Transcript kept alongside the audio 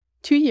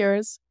2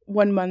 years,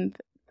 1 month,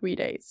 3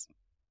 days.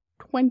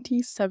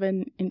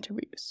 27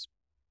 interviews.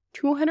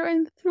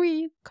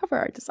 203 cover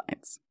art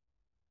designs.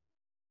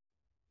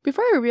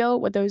 Before I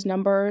reveal what those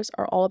numbers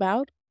are all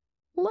about,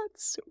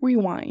 let's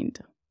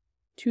rewind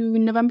to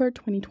November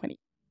 2020.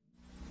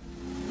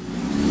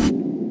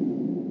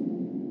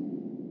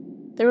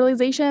 The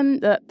realization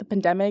that the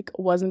pandemic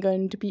wasn't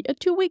going to be a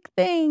 2-week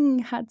thing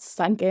had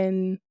sunk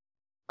in.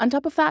 On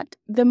top of that,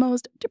 the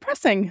most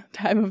depressing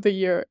time of the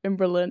year in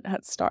Berlin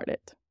had started.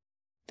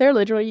 There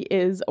literally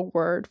is a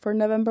word for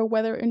November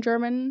weather in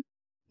German,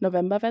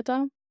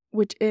 Novemberwetter,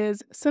 which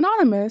is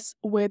synonymous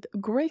with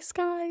gray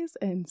skies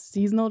and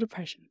seasonal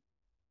depression.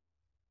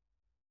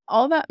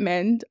 All that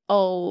meant a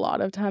lot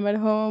of time at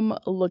home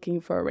looking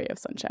for a ray of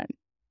sunshine.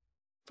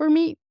 For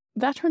me,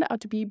 that turned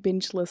out to be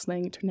binge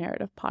listening to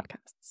narrative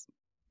podcasts.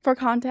 For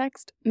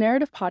context,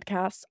 narrative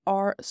podcasts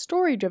are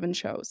story-driven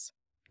shows.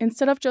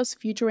 Instead of just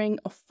featuring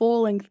a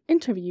full-length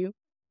interview,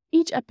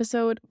 each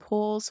episode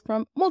pulls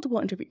from multiple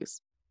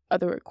interviews,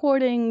 other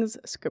recordings,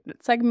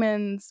 scripted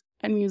segments,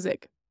 and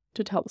music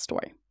to tell the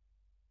story.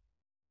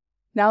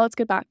 Now let's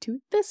get back to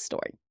this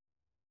story.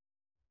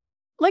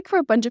 Like for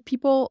a bunch of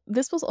people,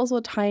 this was also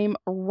a time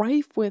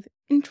rife with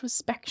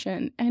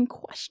introspection and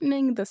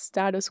questioning the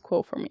status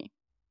quo for me.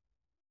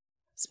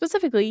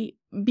 Specifically,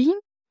 being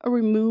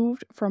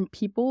removed from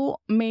people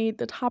made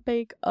the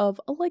topic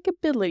of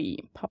likability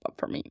pop up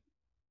for me.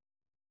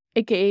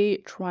 AKA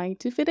trying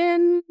to fit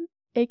in,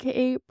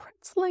 AKA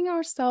pretzeling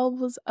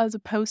ourselves as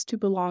opposed to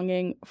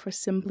belonging for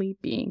simply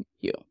being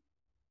you.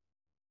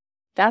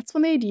 That's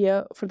when the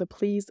idea for the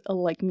Please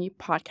Like Me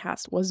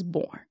podcast was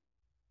born.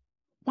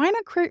 Why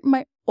not create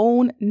my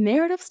own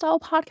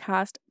narrative-style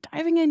podcast,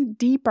 diving in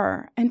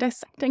deeper and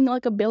dissecting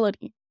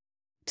likability,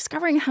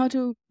 discovering how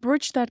to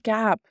bridge that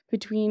gap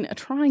between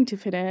trying to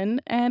fit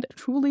in and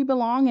truly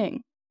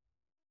belonging?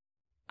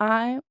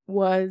 I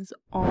was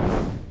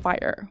on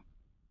fire.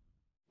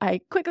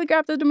 I quickly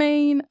grabbed the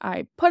domain,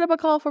 I put up a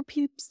call for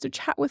peeps to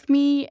chat with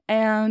me,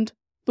 and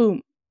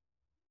boom.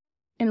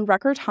 In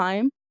record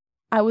time,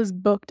 I was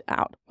booked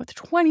out with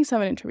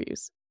 27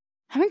 interviews,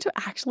 having to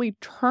actually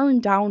turn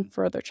down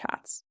further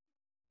chats.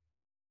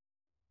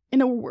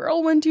 In a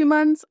whirlwind 2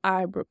 months,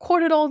 I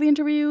recorded all the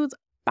interviews,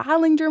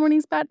 battling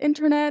Germany's bad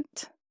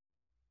internet.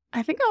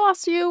 I think I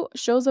Lost You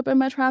shows up in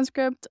my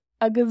transcript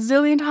a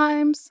gazillion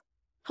times.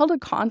 Held a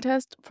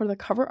contest for the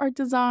cover art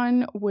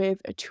design with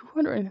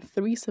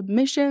 203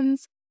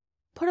 submissions,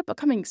 put up a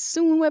coming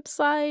soon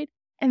website,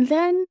 and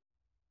then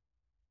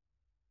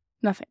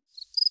nothing.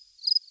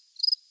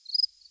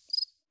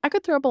 I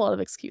could throw up a lot of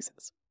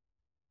excuses.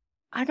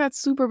 I got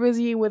super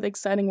busy with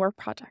exciting work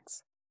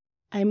projects.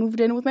 I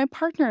moved in with my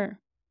partner.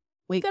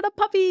 We got a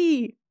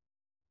puppy.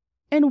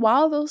 And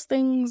while those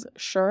things,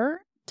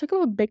 sure, took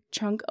up a big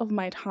chunk of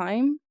my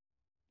time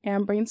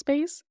and brain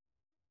space,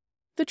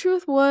 the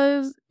truth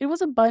was, it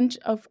was a bunch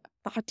of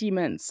thought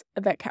demons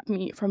that kept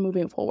me from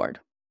moving forward.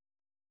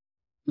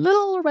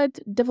 Little red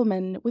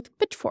devilmen with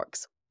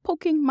pitchforks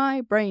poking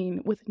my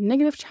brain with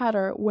negative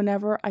chatter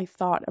whenever I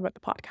thought about the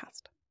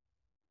podcast.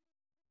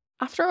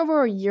 After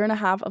over 1.5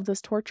 years of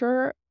this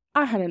torture,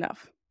 I had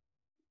enough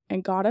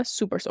and got a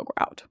super soaker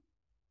out.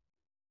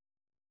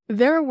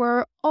 There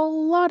were a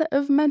lot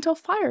of mental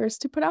fires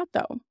to put out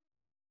though.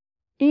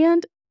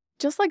 And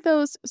just like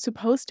those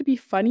supposed to be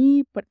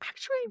funny but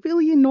actually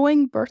really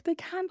annoying birthday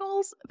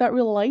candles that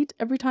relight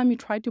every time you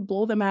try to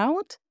blow them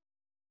out,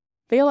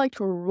 they like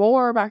to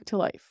roar back to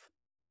life.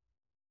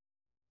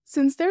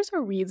 Since there's a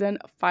reason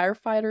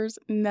firefighters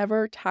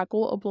never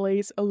tackle a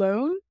blaze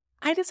alone,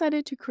 I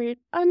decided to create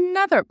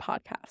another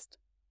podcast.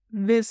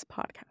 This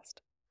podcast,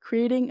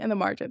 Creating in the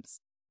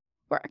Margins,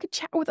 where I could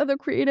chat with other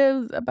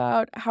creatives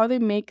about how they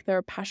make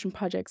their passion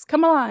projects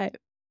come alive,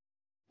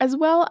 as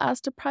well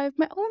as deprive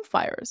my own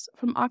fires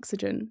from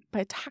oxygen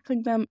by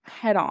tackling them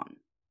head on.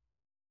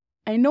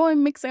 I know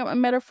I'm mixing up my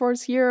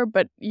metaphors here,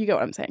 but you get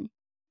what I'm saying.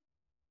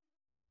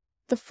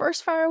 The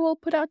first fire we'll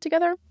put out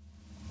together?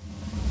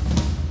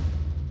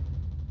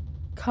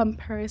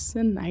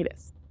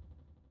 Comparisonitis.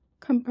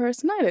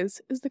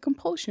 Comparisonitis is the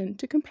compulsion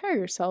to compare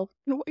yourself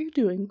and what you're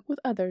doing with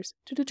others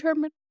to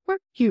determine where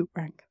you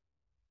rank.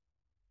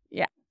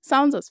 Yeah,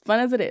 sounds as fun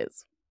as it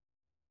is.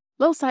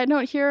 Little side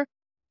note here,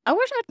 I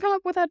wish I'd come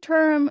up with that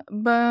term,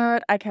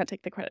 but I can't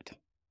take the credit.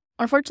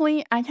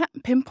 Unfortunately, I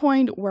can't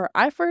pinpoint where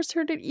I first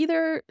heard it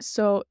either,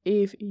 so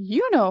if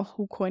you know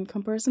who coined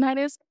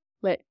comparisonitis,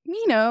 let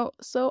me know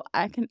so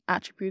I can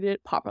attribute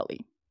it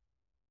properly.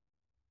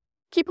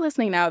 Keep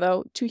listening now,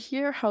 though, to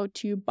hear how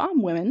two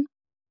bomb women,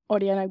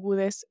 Oriana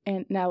Gudes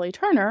and Natalie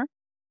Turner,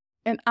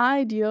 and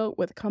I deal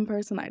with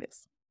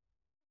comparisonitis.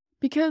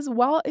 Because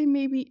while it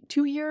may be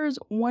 2 years,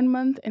 1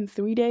 month, and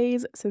 3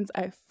 days since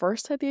I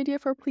first had the idea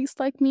for Please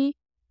Like Me,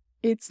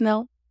 it's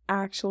now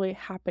actually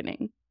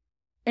happening.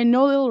 And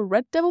no little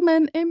red devil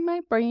men in my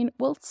brain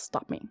will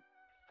stop me.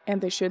 And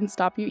they shouldn't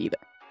stop you either.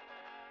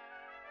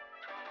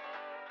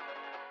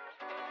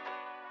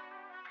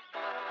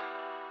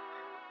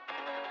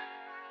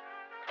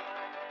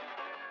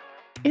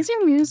 Is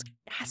your muse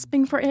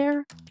gasping for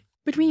air?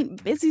 Between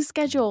busy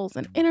schedules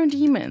and inner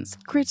demons,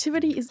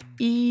 creativity is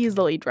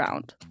easily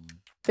drowned.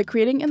 The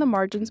Creating in the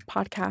Margins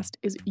podcast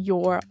is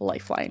your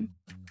lifeline.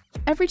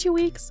 Every 2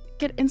 weeks,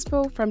 get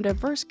inspo from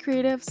diverse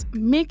creatives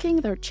making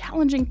their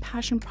challenging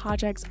passion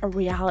projects a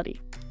reality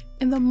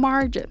in the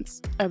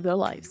margins of their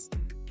lives.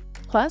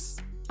 Plus,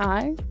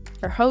 I,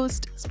 your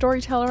host,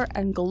 storyteller,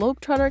 and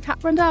globetrotter Kat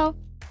Brandau,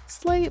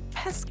 slay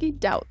pesky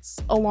doubts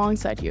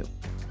alongside you,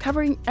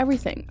 covering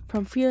everything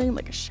from feeling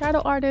like a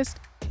shadow artist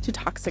to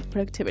toxic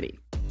productivity.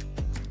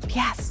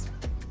 P.S.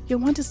 You'll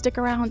want to stick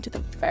around to the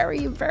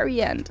very,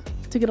 very end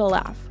to get a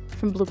laugh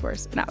from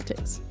bloopers and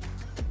outtakes.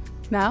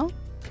 Now,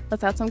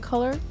 let's add some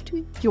color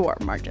to your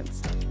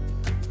margins.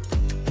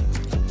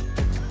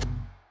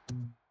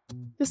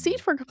 The seed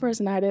for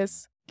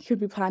comparisonitis could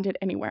be planted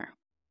anywhere.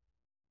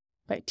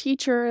 By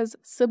teachers,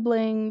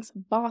 siblings,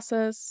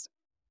 bosses.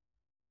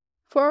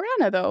 For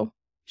Oriana, though,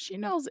 she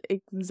knows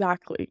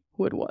exactly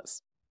who it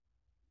was.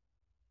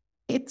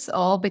 It's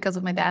all because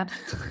of my dad.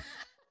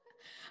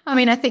 I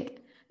mean, I think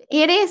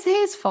it is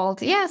his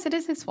fault. Yes, it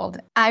is his fault.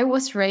 I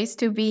was raised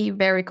to be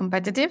very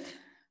competitive.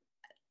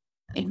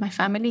 In my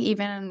family,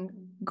 even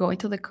going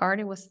to the car,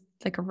 it was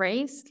like a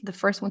race. The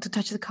first one to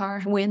touch the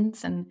car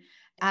wins. And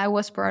I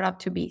was brought up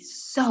to be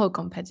so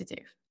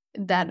competitive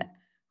that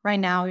right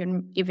now,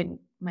 even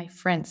my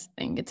friends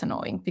think it's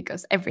annoying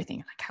because everything,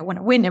 like I want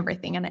to win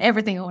everything and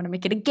everything, I want to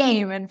make it a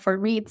game. And for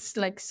me, it's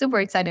like super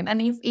exciting.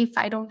 And if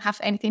I don't have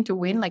anything to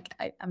win, like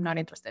I'm not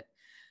interested.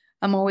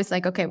 I'm always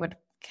like, okay, but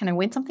can I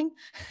win something?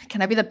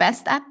 Can I be the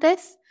best at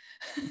this?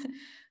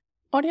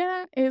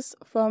 Oriana is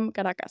from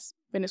Caracas,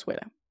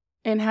 Venezuela,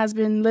 and has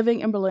been living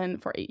in Berlin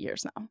for 8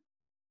 years now.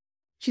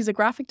 She's a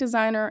graphic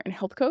designer and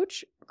health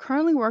coach,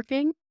 currently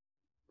working,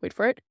 wait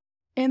for it,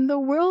 in the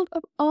world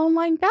of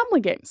online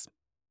family games.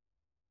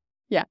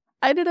 Yeah,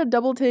 I did a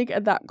double take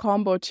at that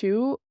combo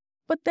too,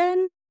 but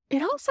then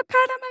it also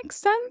kind of makes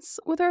sense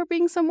with her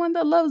being someone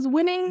that loves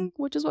winning,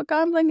 which is what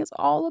gambling is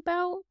all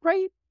about,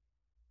 right?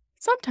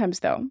 Sometimes,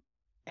 though,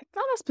 it's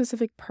not a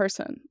specific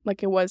person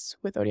like it was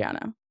with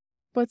Oriana,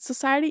 but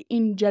society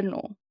in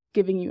general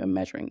giving you a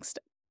measuring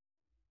stick.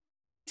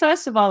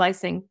 First of all, I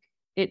think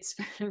it's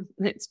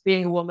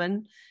being a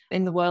woman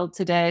in the world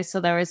today.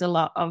 So there is a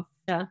lot of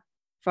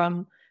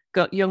from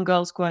young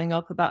girls growing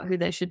up about who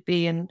they should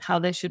be and how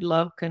they should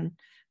look and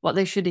what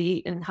they should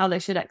eat and how they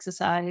should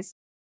exercise.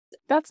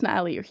 That's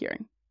Natalie you're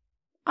hearing.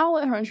 I'll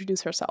let her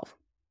introduce herself.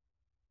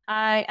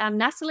 I am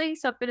Natalie,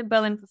 so I've been in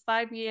Berlin for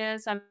 5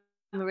 years. I'm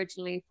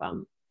originally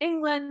from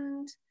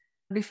England.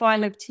 Before I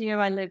lived here,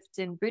 I lived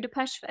in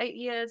Budapest for 8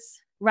 years.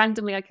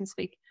 Randomly, I can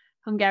speak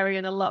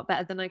Hungarian a lot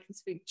better than I can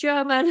speak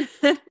German.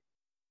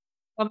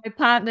 Well, my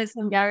partner's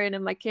Hungarian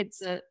and my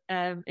kids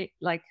are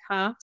like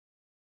half.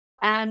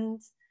 And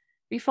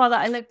before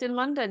that, I lived in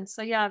London.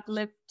 So yeah, I've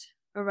lived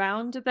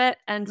around a bit.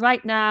 And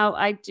right now,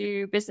 I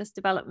do business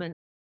development.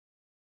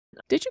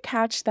 Did you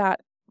catch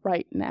that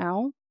right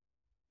now?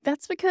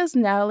 That's because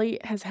Natalie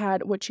has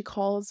had what she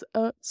calls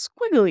a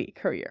squiggly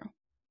career.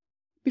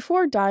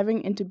 Before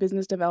diving into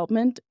business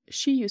development,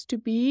 she used to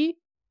be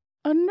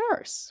a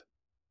nurse.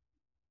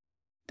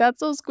 That's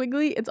so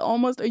squiggly, it's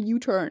almost a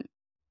U-turn.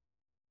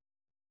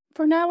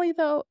 For Natalie,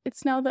 though,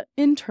 it's now the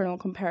internal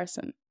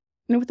comparison,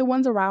 and with the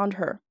ones around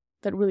her,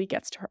 that really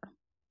gets to her.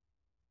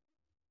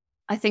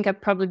 I think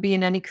I'd probably be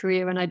in any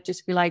career and I'd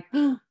just be like,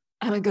 am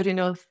I good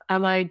enough?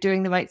 Am I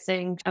doing the right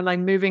thing? Am I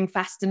moving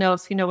fast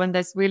enough? You know, when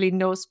there's really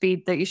no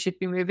speed that you should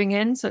be moving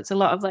in. So it's a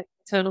lot of like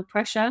internal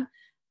pressure.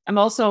 I'm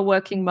also a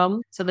working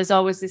mum. So there's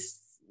always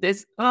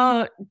this,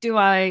 do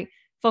I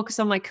focus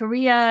on my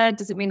career?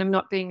 Does it mean I'm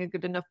not being a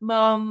good enough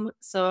mum?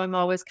 So I'm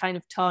always kind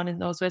of torn in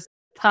those ways.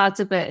 Part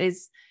of it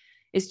is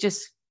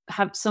just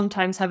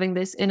sometimes having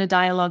this inner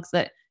dialogue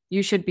that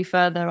you should be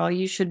further or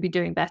you should be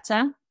doing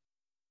better.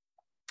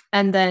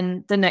 And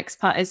then the next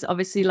part is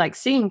obviously like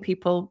seeing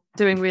people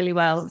doing really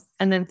well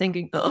and then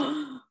thinking,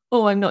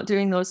 oh, I'm not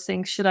doing those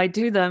things. Should I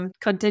do them?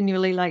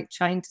 Continually like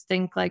trying to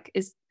think like,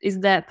 is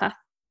their path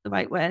the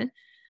right way?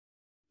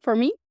 For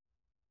me,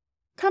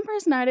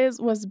 comparisonitis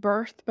was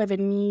birthed by the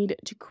need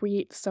to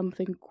create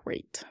something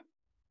great.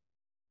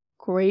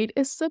 Great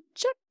is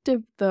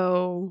subjective,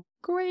 though.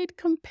 Great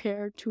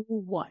compared to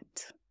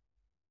what?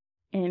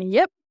 And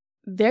yep,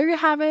 there you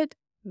have it.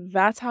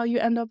 That's how you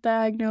end up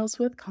diagnosed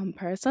with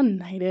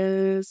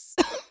comparisonitis.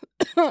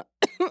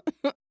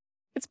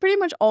 It's pretty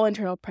much all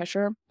internal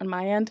pressure on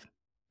my end,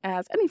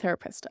 as any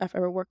therapist I've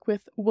ever worked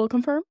with will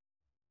confirm.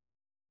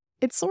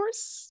 Its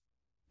source?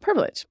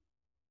 Privilege.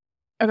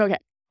 Okay.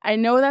 I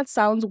know that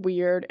sounds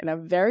weird and a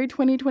very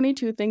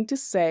 2022 thing to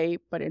say,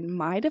 but in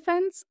my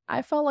defense,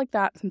 I felt like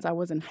that since I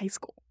was in high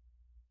school.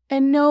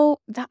 And no,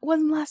 that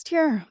wasn't last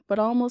year, but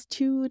almost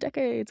 2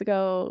 decades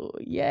ago.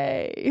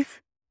 Yay.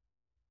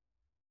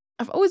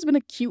 I've always been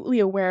acutely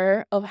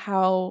aware of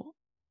how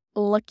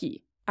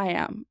lucky I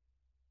am.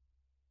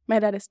 My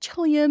dad is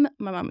Chilean,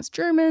 my mom is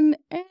German,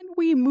 and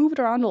we moved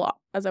around a lot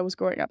as I was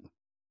growing up.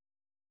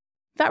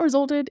 That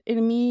resulted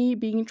in me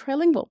being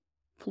trilingual,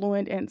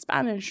 fluent in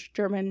Spanish,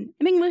 German,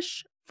 and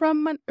English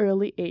from an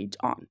early age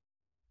on.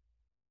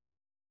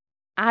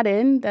 Add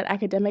in that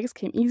academics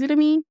came easy to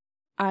me.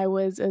 I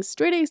was a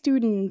straight A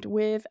student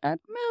with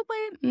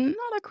admittedly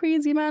not a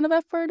crazy amount of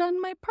effort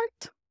on my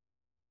part,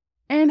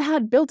 and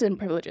had built-in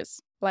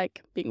privileges,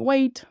 like being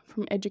white,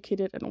 from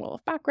educated and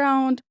well-off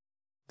background.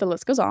 The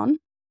list goes on.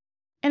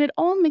 And it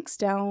all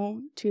mixed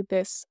down to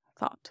this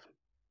thought: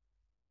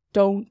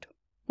 don't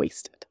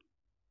waste it.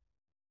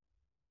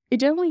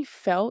 It generally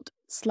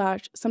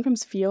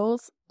felt/sometimes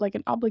feels like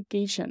an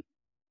obligation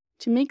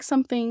to make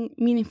something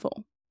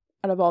meaningful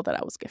out of all that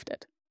I was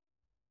gifted.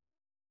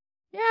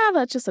 Yeah,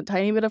 that's just a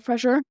tiny bit of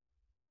pressure.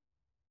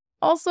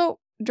 Also,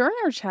 during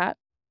our chat,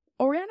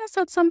 Oriana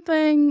said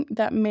something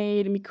that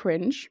made me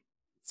cringe,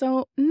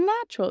 so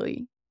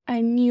naturally,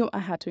 I knew I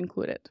had to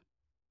include it.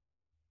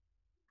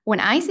 When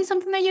I see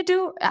something that you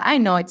do, I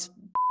know it's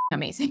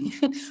amazing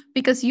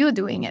because you're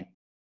doing it.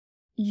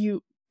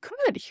 You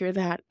could hear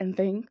that and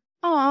think,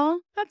 aw,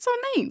 that's so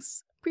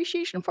nice.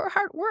 Appreciation for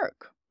hard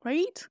work,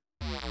 right?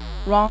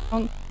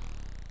 Wrong.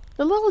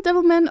 The little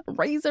devilmen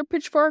raise their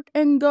pitchfork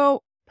and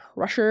go,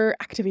 pressure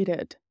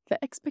activated.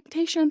 The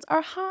expectations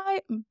are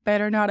high,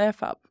 better not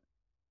F up.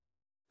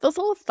 Those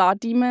little thought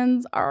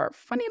demons are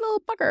funny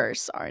little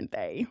buggers, aren't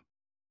they?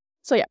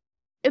 So yeah,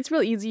 it's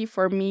real easy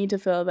for me to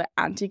feel the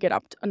anti-get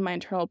up on my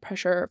internal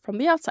pressure from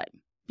the outside,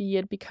 be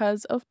it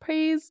because of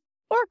praise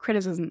or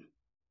criticism.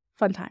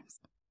 Fun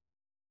times.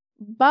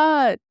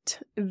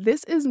 But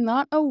this is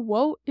not a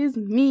woe is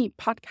me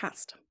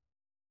podcast.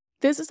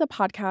 This is a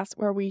podcast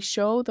where we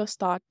show those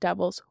thought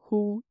devils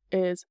who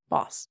is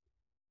boss.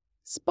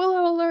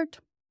 Spoiler alert,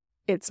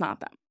 it's not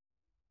them.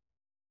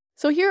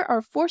 So here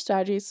are 4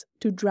 strategies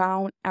to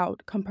drown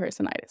out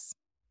comparisonitis.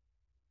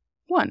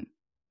 1.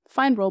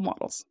 Find role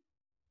models.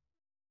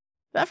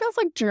 That feels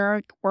like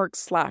generic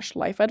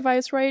work/life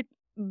advice, right?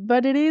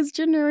 But it is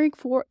generic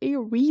for a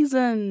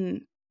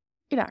reason.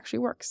 It actually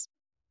works.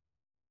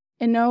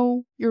 And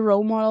no, your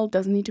role model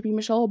doesn't need to be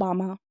Michelle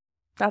Obama.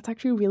 That's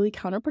actually really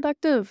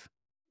counterproductive.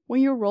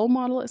 When your role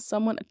model is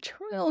someone a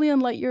trillion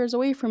light years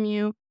away from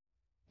you,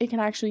 it can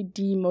actually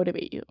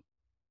demotivate you.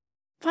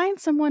 Find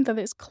someone that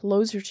is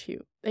closer to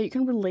you, that you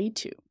can relate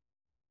to.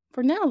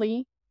 For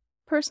Natalie,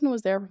 person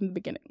was there from the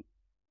beginning.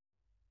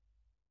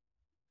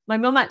 My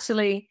mum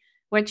actually,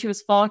 when she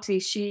was 40,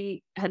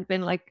 she had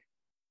been like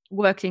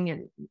working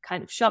in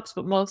kind of shops,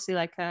 but mostly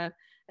like a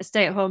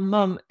stay-at-home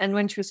mum. And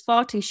when she was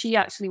 40, she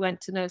actually went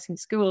to nursing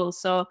school.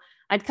 So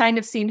I'd kind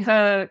of seen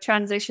her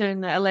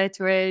transition at a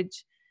later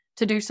age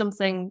to do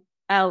something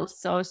else.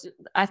 So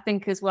I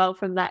think as well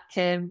from that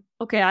came,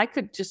 okay, I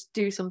could just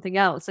do something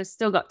else. I've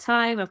still got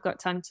time. I've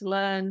got time to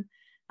learn.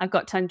 I've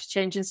got time to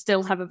change and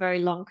still have a very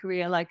long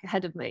career like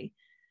ahead of me.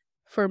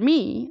 For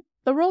me,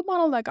 the role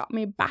model that got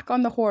me back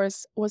on the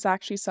horse was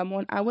actually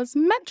someone I was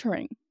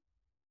mentoring.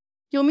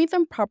 You'll meet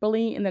them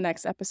properly in the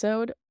next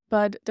episode,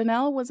 but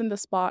Danelle was in the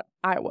spot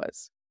I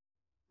was.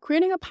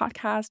 Creating a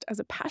podcast as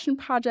a passion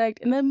project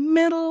in the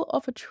middle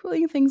of a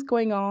trillion things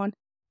going on,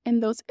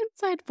 and those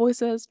inside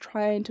voices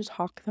trying to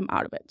talk them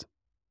out of it.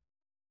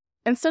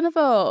 Instead of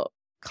a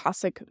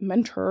classic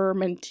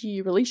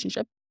mentor-mentee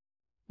relationship,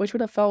 which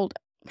would have felt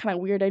kind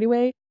of weird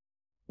anyway,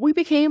 we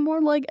became more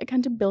like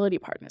accountability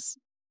partners.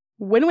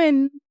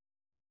 Win-win.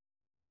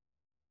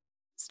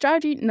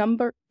 Strategy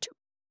number 2.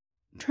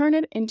 Turn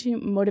it into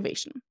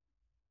motivation.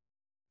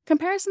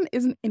 Comparison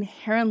isn't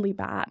inherently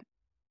bad.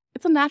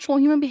 It's a natural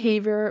human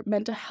behavior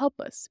meant to help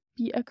us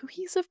be a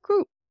cohesive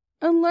group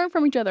and learn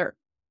from each other.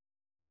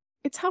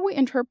 It's how we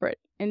interpret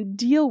and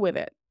deal with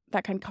it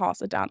that can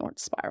cause a downward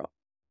spiral.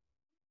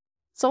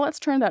 So let's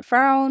turn that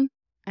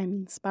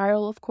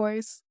spiral of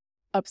course,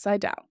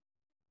 upside down.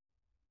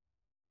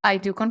 I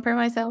do compare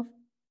myself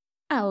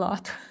a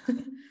lot.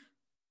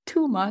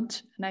 Too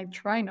much, and I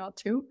try not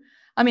to.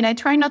 I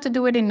try not to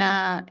do it in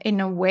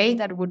a way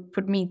that would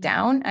put me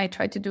down. I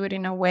try to do it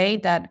in a way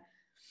that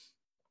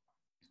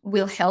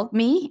will help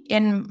me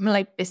in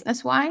like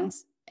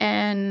business-wise.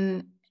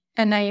 And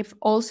I've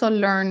also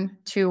learned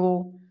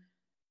to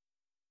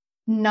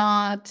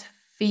not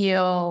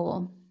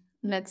feel,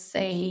 let's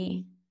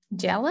say,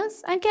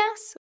 jealous, I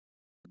guess.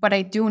 But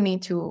I do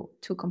need to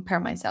compare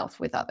myself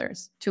with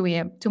others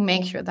to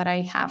make sure that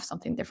I have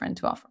something different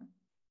to offer.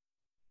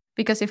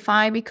 Because if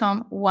I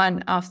become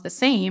one of the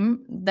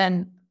same,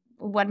 then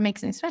what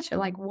makes me special?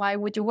 Like, why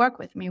would you work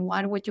with me?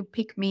 Why would you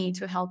pick me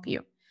to help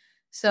you?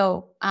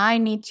 So I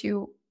need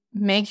to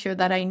make sure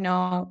that I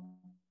know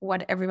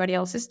what everybody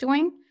else is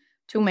doing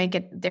to make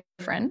it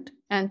different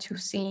and to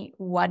see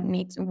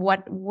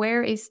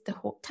where is the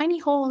tiny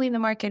hole in the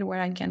market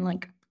where I can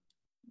like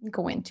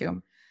go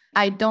into.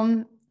 I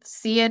don't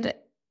see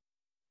it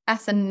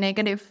as a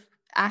negative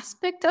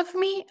aspect of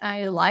me.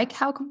 I like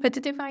how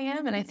competitive I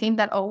am, and I think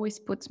that always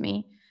puts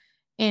me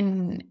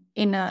in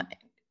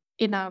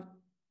a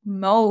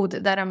mode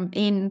that I'm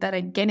in, that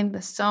I get in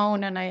the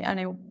zone and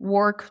I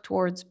work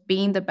towards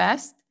being the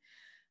best.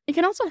 It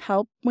can also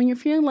help when you're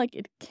feeling like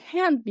it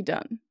can't be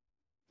done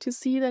to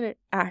see that it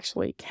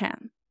actually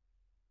can.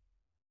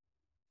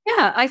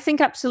 Yeah, I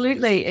think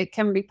absolutely it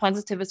can be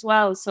positive as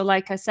well. So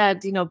like I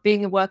said,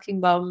 being a working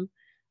mom,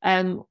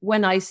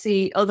 when I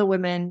see other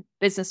women,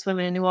 business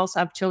women who also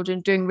have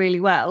children doing really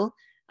well,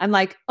 I'm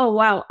like, oh,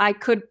 wow, I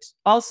could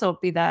also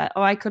be there,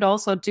 or I could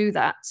also do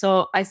that.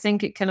 So I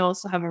think it can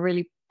also have a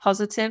really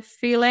positive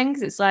feeling.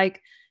 It's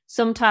like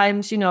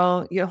sometimes,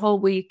 your whole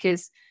week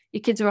is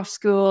your kids are off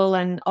school,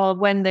 or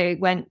when they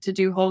went to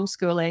do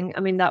homeschooling,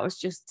 I mean, that was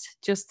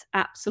just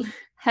absolute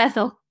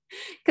hell,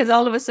 because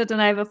all of a sudden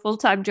I have a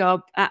full-time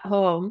job at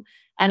home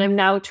and I'm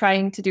now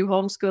trying to do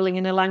homeschooling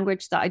in a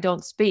language that I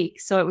don't speak.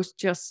 So it was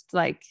just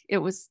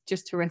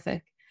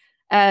horrific.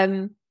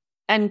 And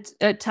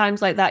at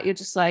times like that, you're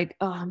just like,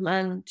 oh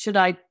man, should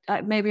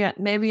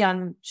maybe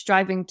I'm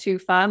striving too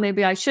far.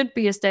 Maybe I should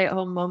be a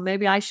stay-at-home mom.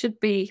 Maybe I should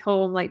be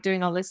home, like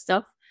doing all this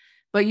stuff.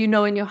 But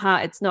in your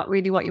heart, it's not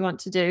really what you want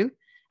to do.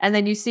 And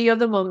then you see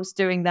other moms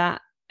doing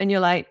that and you're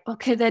like,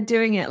 okay, they're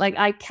doing it. Like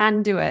I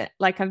can do it.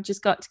 Like I've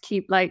just got to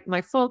keep like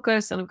my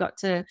focus, and I've got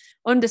to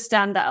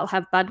understand that I'll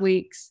have bad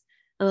weeks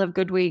and I'll have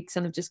good weeks,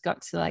 and I've just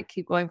got to like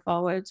keep going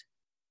forward.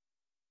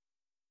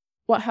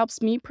 What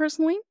helps me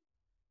personally?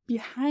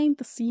 Behind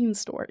the scenes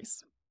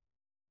stories.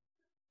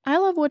 I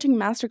love watching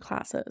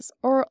masterclasses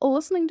or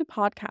listening to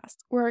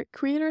podcasts where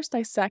creators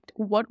dissect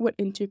what went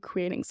into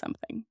creating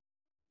something.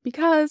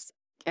 Because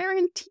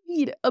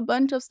guaranteed a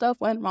bunch of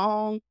stuff went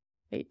wrong,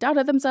 they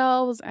doubted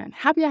themselves, and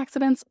happy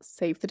accidents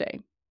saved the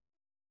day.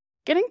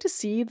 Getting to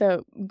see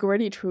the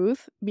gritty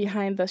truth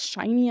behind the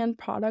shiny end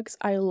products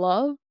I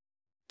love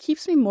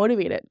keeps me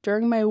motivated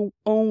during my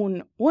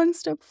own one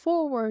step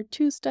forward,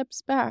 two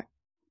steps back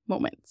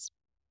moments.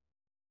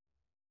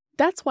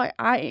 That's why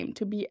I aim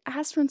to be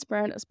as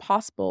transparent as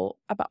possible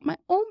about my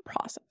own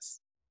process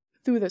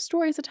through the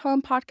Stories to Tell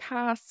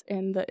podcasts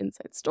and the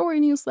Inside Story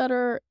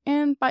newsletter,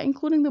 and by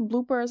including the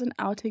bloopers and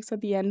outtakes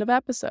at the end of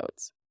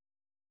episodes.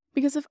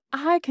 Because if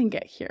I can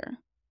get here,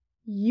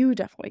 you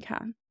definitely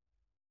can.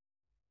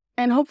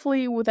 And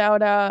hopefully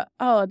without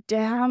oh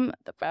damn,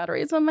 the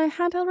batteries on my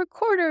handheld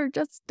recorder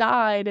just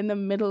died in the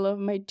middle of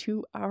my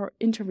 2-hour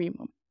interview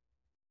moment.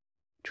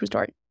 True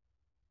story.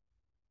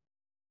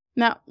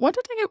 Now, want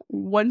to take it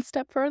one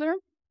step further?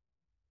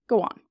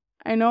 Go on.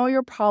 I know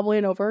you're probably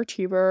an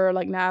overachiever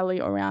like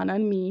Natalie, Oriana,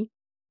 and me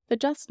that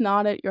just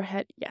nodded your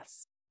head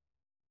yes.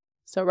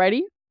 So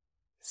ready,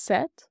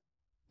 set,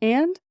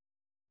 and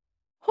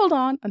hold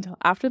on until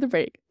after the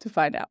break to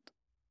find out.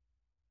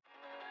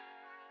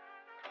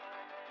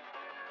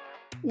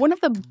 One of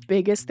the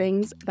biggest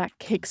things that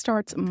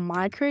kickstarts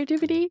my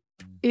creativity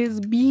is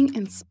being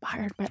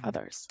inspired by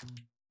others,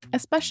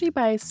 especially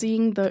by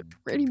seeing the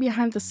gritty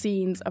behind the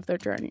scenes of their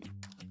journey.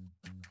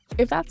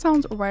 If that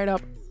sounds right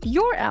up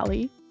your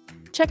alley,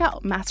 check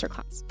out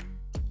Masterclass.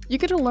 You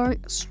get to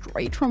learn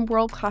straight from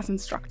world-class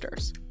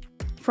instructors.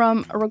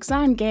 From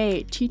Roxane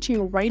Gay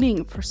teaching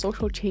writing for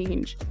social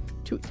change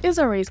to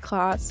Isare's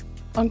class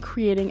on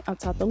creating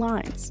outside the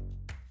lines.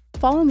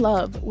 Fall in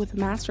love with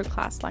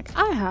Masterclass like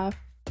I have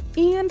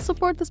and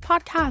support this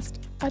podcast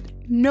at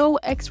no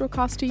extra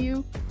cost to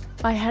you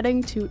by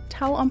heading to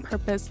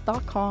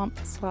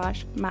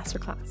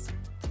tellonpurpose.com/masterclass.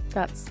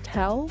 That's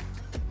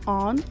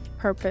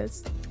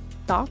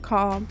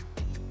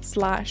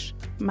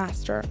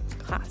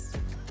tellonpurpose.com/masterclass.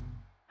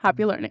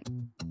 Happy learning.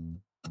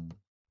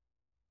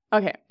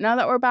 Okay, now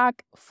that we're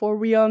back for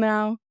real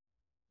now,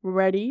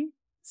 ready,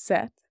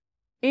 set,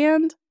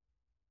 and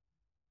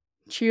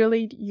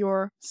cheerlead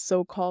your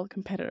so-called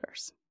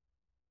competitors.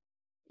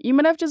 You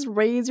might have just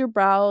raised your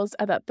brows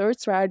at that third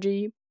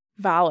strategy,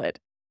 valid,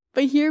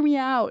 but hear me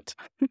out.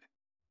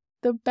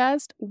 The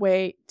best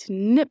way to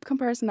nip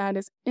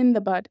comparisonitis in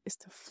the bud is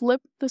to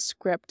flip the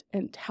script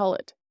and tell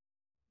it.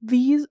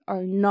 These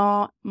are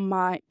not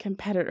my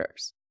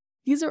competitors.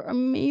 These are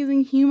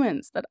amazing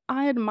humans that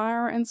I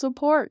admire and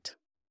support.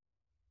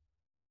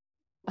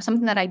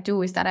 Something that I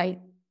do is that I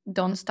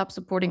don't stop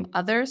supporting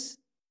others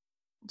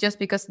just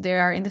because they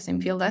are in the same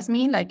field as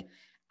me. Like,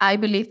 I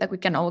believe that we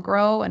can all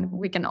grow and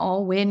we can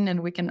all win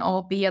and we can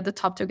all be at the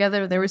top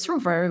together. There is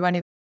room for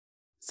everybody.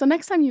 So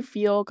next time you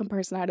feel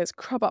comparisonitis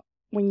crop up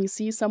when you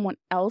see someone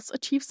else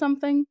achieve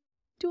something,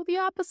 do the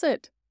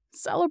opposite.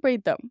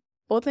 Celebrate them,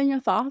 both in your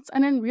thoughts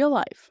and in real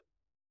life.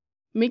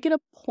 Make it a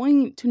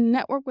point to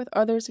network with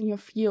others in your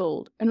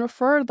field and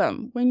refer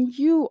them when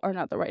you are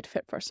not the right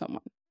fit for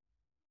someone.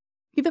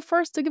 Be the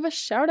first to give a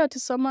shout out to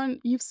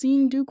someone you've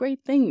seen do great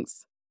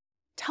things.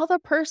 Tell the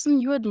person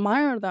you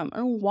admire them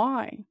and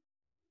why.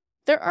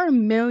 There are a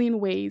million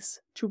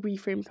ways to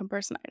reframe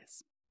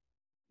comparisonitis.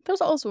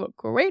 There's also a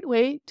great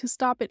way to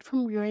stop it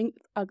from rearing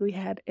its ugly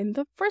head in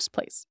the first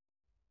place.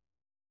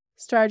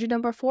 Strategy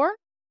number 4,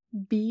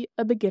 be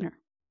a beginner.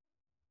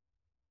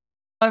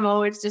 I'm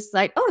always just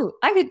like, oh,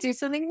 I could do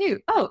something new.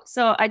 Oh,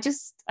 so I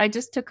just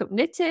took up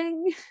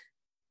knitting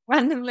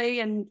randomly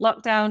in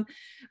lockdown.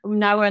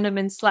 Now when I'm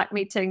in Slack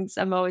meetings,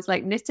 I'm always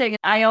like knitting.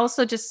 I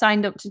also just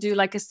signed up to do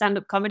like a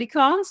stand-up comedy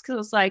course because I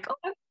was like, oh,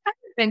 I'm kind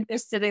of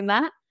interested in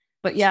that.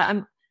 But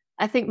yeah,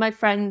 I think my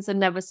friends are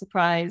never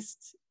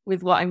surprised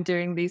with what I'm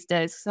doing these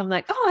days. So I'm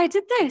like, oh, I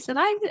did this and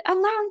now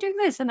I'm doing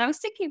this. And I was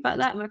thinking about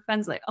that. And my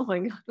friend's like, oh my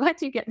God, where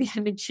do you get the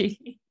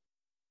energy?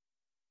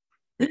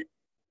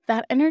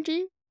 That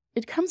energy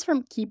It comes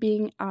from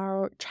keeping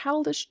our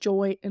childish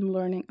joy in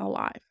learning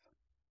alive.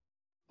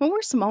 When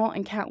we're small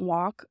and can't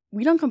walk,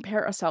 we don't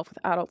compare ourselves with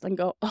adults and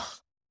go, ugh,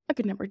 I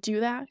could never do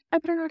that. I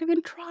better not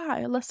even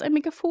try lest I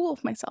make a fool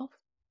of myself.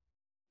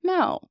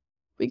 No,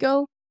 we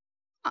go,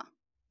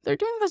 they're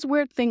doing this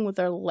weird thing with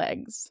their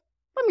legs.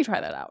 Let me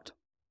try that out.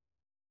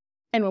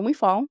 And when we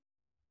fall,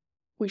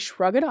 we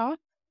shrug it off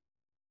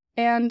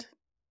and,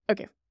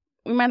 okay,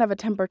 we might have a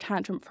temper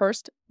tantrum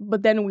first,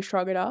 but then we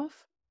shrug it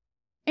off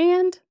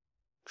and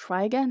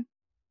try again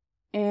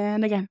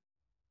and again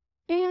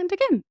and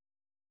again.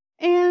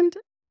 And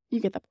you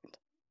get the point.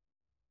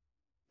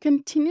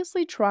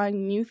 Continuously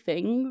trying new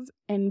things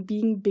and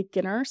being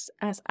beginners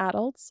as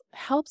adults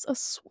helps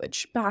us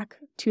switch back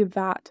to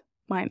that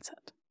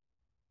mindset.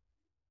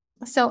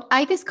 So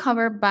I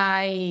discovered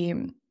by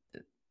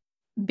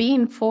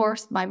being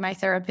forced by my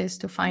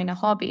therapist to find a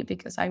hobby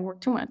because I work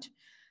too much.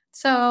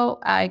 So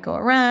I go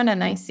around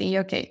and I see,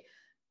 okay,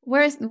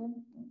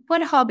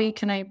 what hobby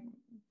can I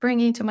bring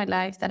into my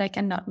life that I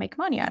cannot make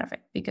money out of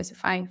it? Because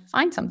if I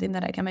find something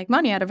that I can make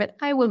money out of it,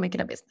 I will make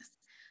it a business.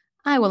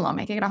 I will not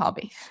make it a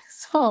hobby.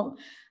 So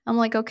I'm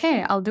like,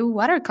 okay, I'll do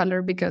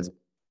watercolor because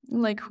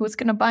like, who's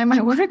going to buy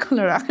my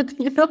watercolor art?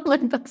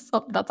 Like that's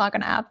not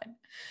going to happen.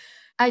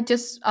 I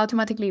just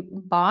automatically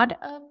bought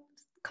a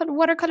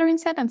watercoloring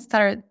set and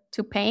started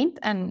to paint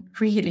and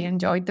really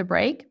enjoyed the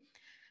break.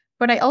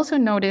 But I also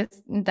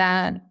noticed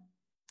that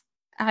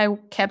I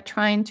kept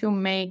trying to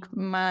make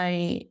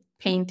my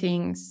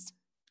paintings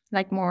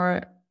like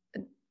more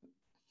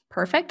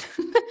perfect,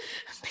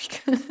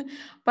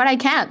 but I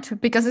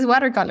can't because it's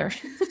watercolor.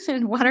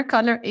 And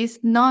watercolor is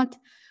not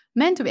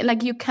meant to be.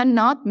 Like you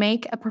cannot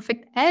make a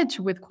perfect edge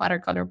with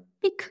watercolor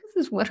because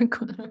it's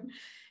watercolor.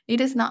 It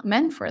is not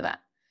meant for that.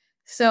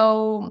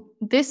 So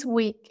this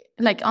week,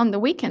 like on the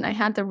weekend, I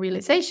had the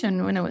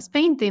realization when I was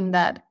painting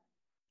that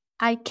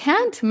I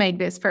can't make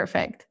this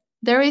perfect.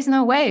 There is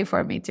no way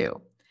for me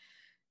to.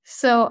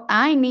 So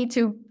I need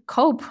to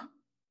cope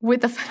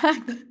with the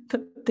fact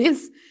that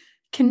this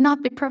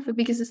cannot be perfect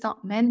because it's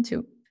not meant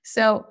to.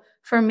 So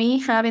for me,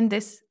 having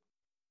this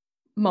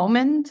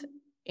moment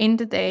in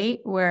the day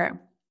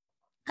where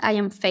I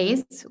am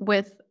faced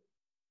with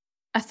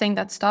a thing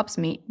that stops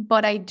me,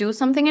 but I do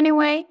something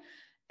anyway,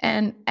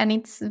 and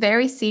it's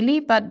very silly,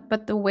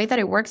 but the way that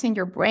it works in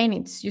your brain,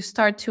 it's you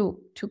start to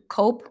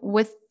cope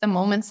with the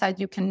moments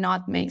that you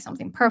cannot make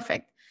something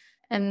perfect.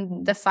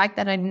 And the fact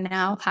that I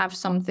now have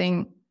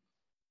something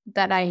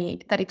that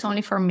it's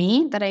only for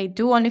me, that I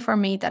do only for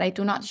me, that I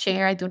do not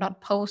share, I do not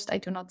post, I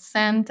do not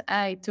send,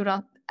 I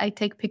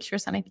take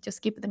pictures and I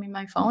just keep them in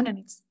my phone, and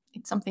it's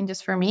something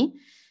just for me.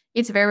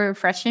 It's very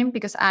refreshing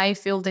because I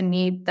feel the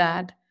need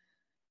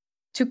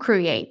to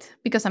create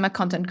because I'm a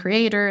content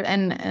creator,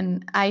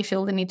 and I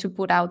feel the need to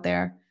put out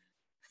there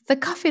the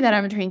coffee that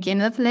I'm drinking,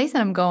 the place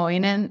that I'm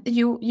going, and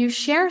you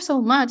share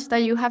so much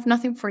that you have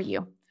nothing for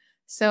you.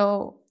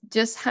 So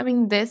just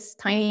having this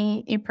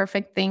tiny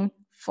imperfect thing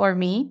for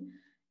me,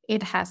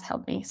 it has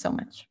helped me so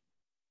much.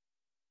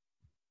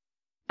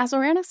 As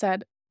Oriana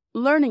said,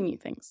 learning new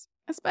things,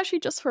 especially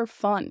just for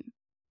fun,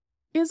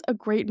 is a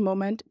great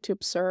moment to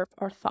observe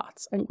our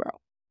thoughts and grow.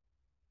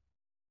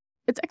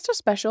 It's extra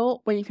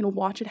special when you can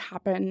watch it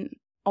happen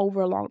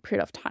over a long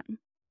period of time.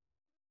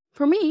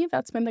 For me,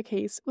 that's been the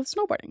case with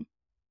snowboarding.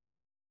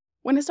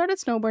 When I started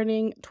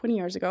snowboarding 20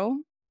 years ago,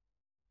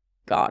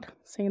 God,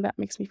 saying that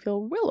makes me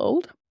feel real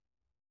old,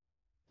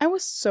 I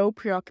was so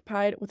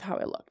preoccupied with how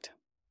I looked.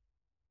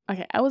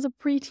 Okay, I was a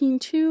preteen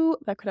too,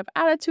 that could have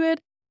added to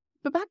it,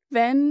 but back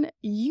then,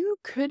 you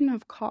couldn't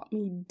have caught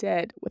me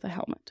dead with a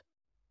helmet.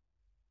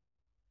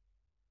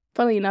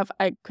 Funnily enough,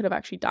 I could have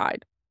actually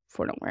died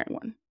for not wearing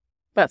one.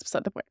 But that's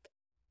beside the point.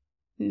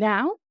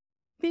 Now,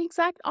 the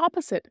exact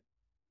opposite.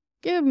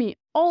 Give me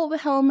all the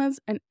helmets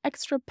and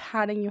extra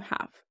padding you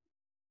have.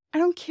 I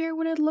don't care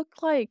what it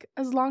looked like,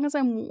 as long as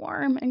I'm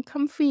warm and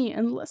comfy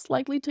and less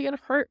likely to get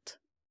hurt.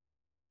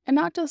 And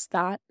not just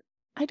that,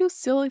 I do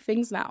silly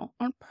things now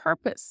on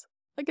purpose,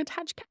 like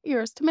attach cat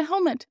ears to my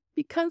helmet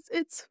because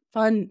it's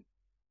fun.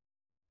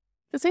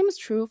 The same is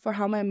true for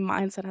how my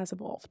mindset has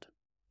evolved.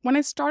 When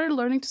I started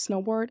learning to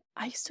snowboard,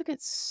 I used to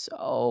get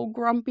so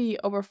grumpy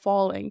over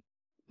falling.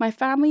 My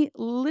family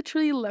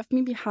literally left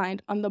me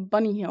behind on the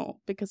bunny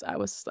hill because I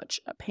was such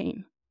a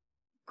pain.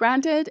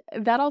 Granted,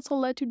 that also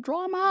led to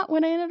drama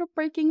when I ended up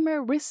breaking my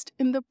wrist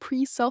in the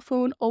pre-cell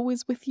phone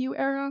always with you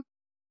era.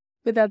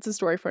 But that's a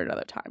story for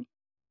another time.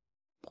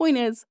 Point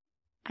is,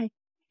 I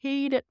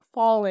hated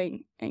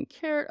falling and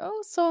cared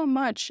so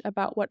much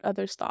about what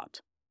others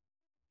thought.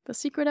 The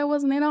secret I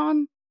wasn't in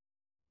on?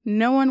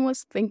 No one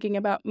was thinking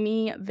about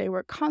me. They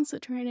were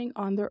concentrating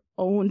on their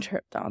own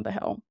trip down the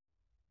hill.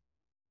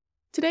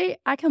 Today,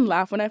 I can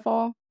laugh when I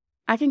fall.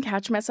 I can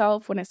catch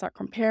myself when I start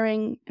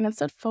comparing and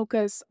instead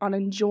focus on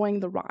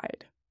enjoying the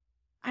ride.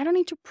 I don't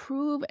need to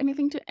prove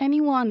anything to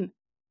anyone,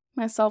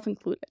 myself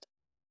included.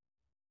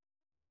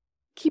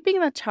 Keeping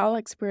that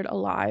childlike spirit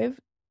alive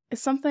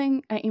is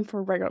something I aim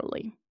for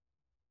regularly.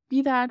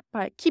 Be that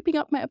by keeping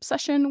up my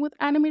obsession with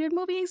animated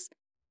movies,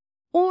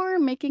 or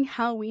making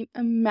Halloween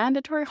a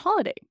mandatory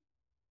holiday.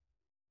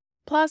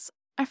 Plus,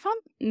 I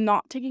found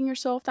not taking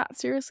yourself that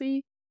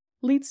seriously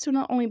leads to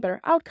not only better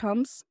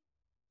outcomes,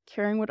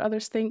 caring what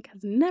others think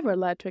has never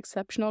led to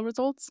exceptional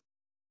results,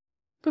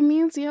 but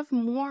means you have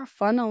more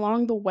fun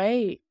along the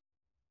way.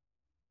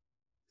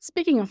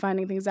 Speaking of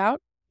finding things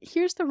out,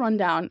 here's the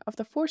rundown of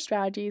the 4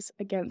 strategies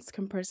against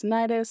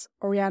comparisonitis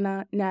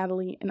Oriana,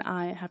 Natalie, and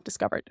I have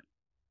discovered.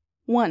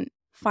 1.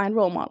 Find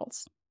role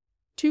models.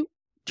 2.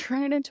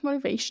 Turn it into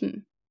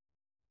motivation.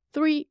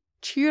 3.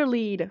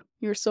 Cheerlead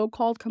your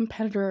so-called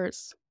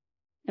competitors.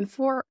 And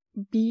 4.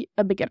 Be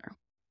a beginner.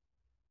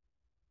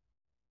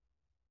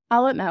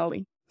 I'll let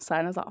Natalie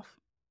sign us off.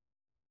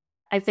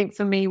 I think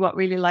for me, what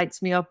really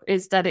lights me up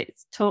is that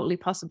it's totally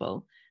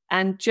possible.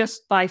 And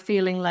just by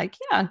feeling like,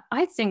 yeah,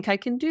 I think I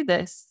can do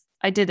this,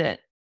 I did it.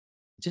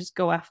 Just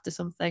go after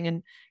something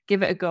and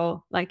give it a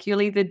go. Like,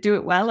 you'll either do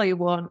it well or you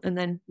won't, and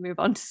then move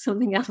on to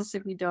something else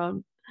if you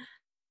don't.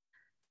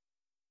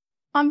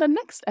 On the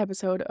next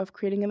episode of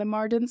Creating in the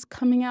Margins,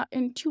 coming out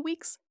in 2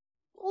 weeks,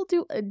 we'll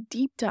do a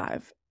deep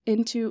dive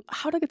into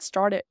how to get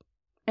started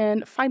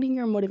and finding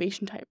your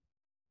motivation type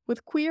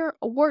with queer,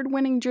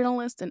 award-winning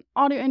journalist and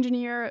audio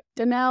engineer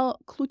Danelle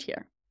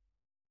Cloutier.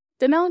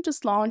 Danelle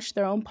just launched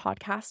their own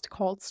podcast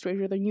called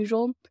Stranger Than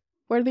Usual,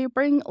 where they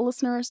bring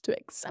listeners to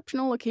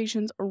exceptional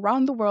locations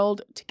around the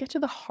world to get to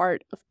the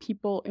heart of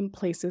people and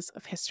places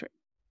of history.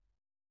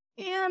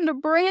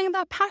 And bringing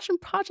that passion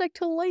project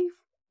to life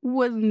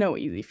was no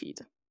easy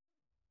feat.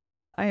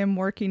 I am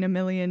working a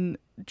million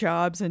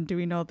jobs and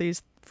doing all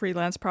these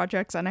freelance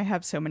projects, and I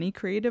have so many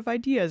creative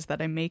ideas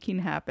that I'm making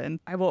happen.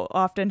 I will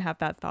often have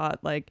that thought,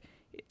 like,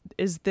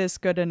 is this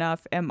good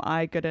enough? Am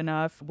I good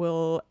enough?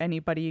 Will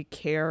anybody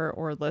care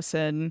or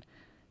listen?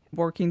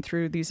 Working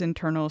through these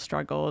internal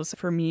struggles,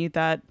 for me,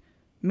 that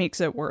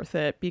makes it worth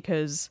it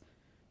because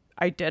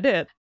I did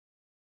it.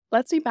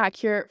 Let's be back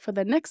here for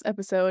the next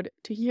episode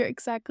to hear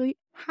exactly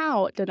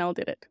how Danelle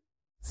did it.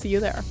 See you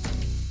there.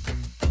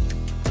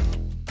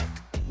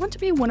 Want to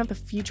be one of the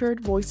featured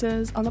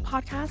voices on the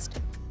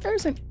podcast?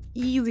 There's an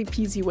easy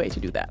peasy way to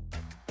do that.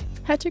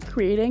 Head to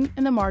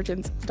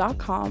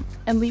creatinginthemargins.com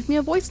and leave me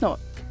a voice note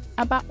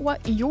about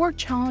what your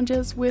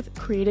challenges with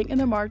creating in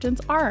the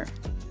margins are.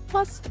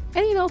 Plus,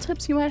 any little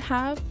tips you might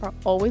have are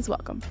always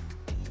welcome.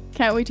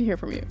 Can't wait to hear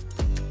from you.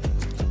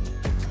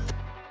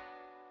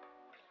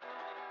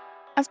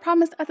 As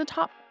promised at the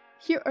top,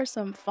 here are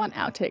some fun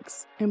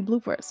outtakes and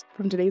bloopers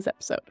from today's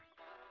episode.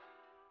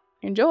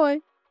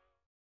 Enjoy!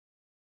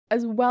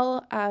 As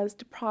well as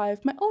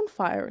deprive my own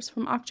fires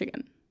from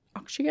oxygen.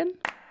 Oxygen?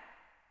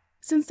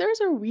 Since there's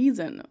a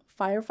reason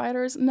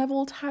firefighters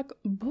never attack...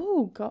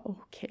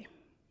 okay.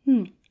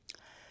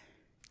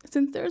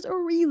 Since there's a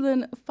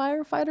reason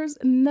firefighters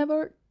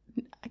never...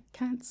 I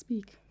can't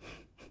speak.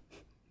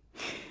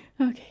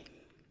 Okay.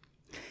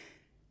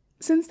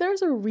 Since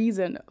there's a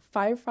reason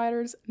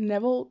firefighters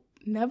never...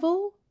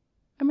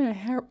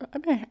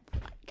 I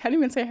can't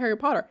even say Harry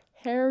Potter.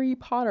 Harry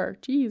Potter.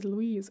 Jeez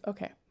Louise.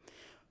 Okay.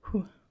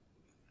 Whew.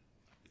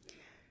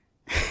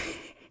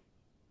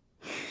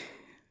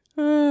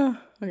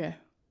 Okay.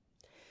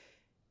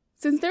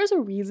 Since there's a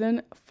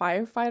reason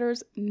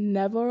firefighters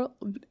never...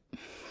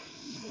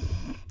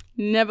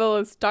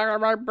 Let's talk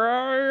about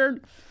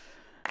bird.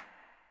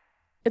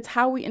 It's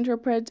how we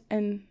interpret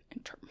and...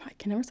 I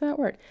can never say that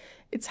word.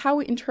 It's how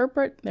we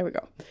interpret... There we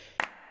go.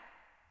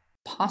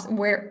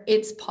 Where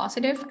it's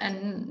positive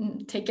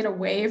and take it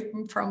away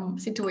from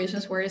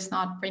situations where it's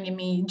not bringing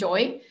me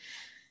joy.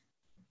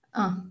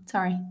 Oh,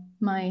 sorry.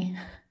 My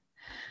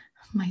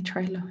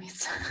trailer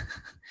is...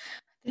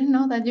 I didn't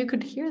know that you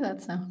could hear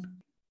that sound.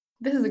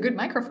 This is a good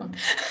microphone.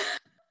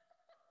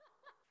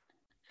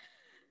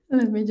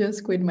 Let me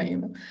just quit my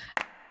email.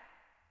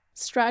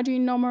 Strategy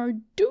number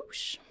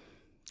douche.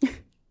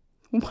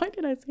 Why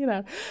did I say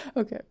that?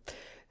 Okay.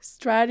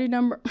 Strategy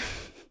number...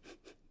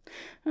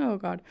 Oh,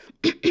 God.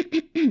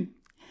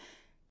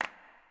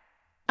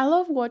 I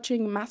love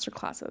watching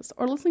masterclasses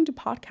or listening to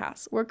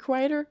podcasts where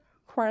creators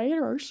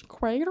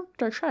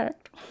their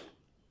shit.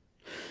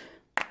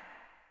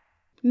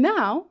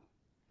 Now,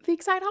 the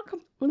exact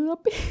outcome...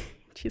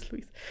 Jeez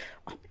Louise.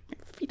 Oh, my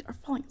feet are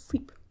falling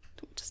asleep.